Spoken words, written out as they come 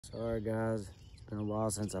Sorry guys, it's been a while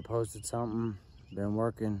since I posted something. Been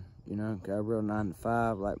working, you know, got a real 9 to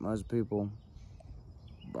 5 like most people.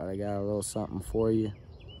 But I got a little something for you.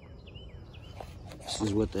 This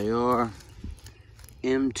is what they are.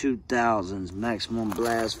 M2000s, maximum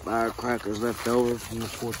blast firecrackers left over from the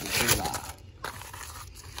 4th of July.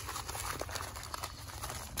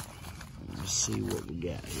 Let's see what we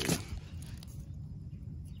got here.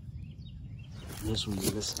 This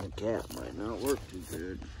one's missing a cap, might not work too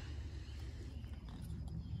good.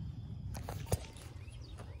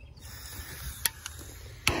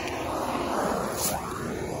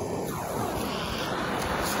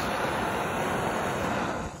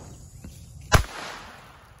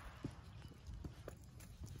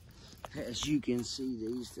 As you can see,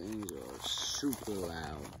 these things are super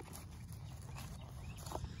loud.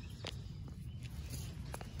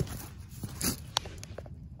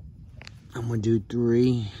 I'm gonna do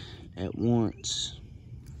 3 at once.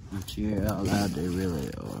 Let you hear how loud they really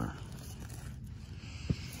are.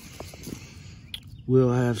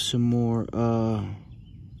 We'll have some more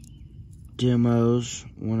demos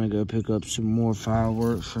when I go pick up some more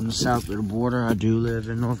fireworks from the south of the border. I do live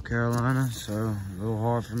in North Carolina, so a little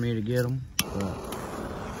hard for me to get them, but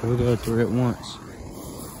we'll go 3 at once.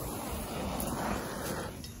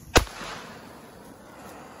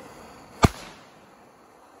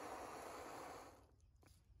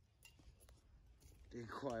 Didn't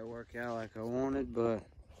quite work out like I wanted, but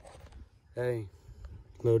hey,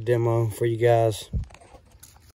 little demo for you guys.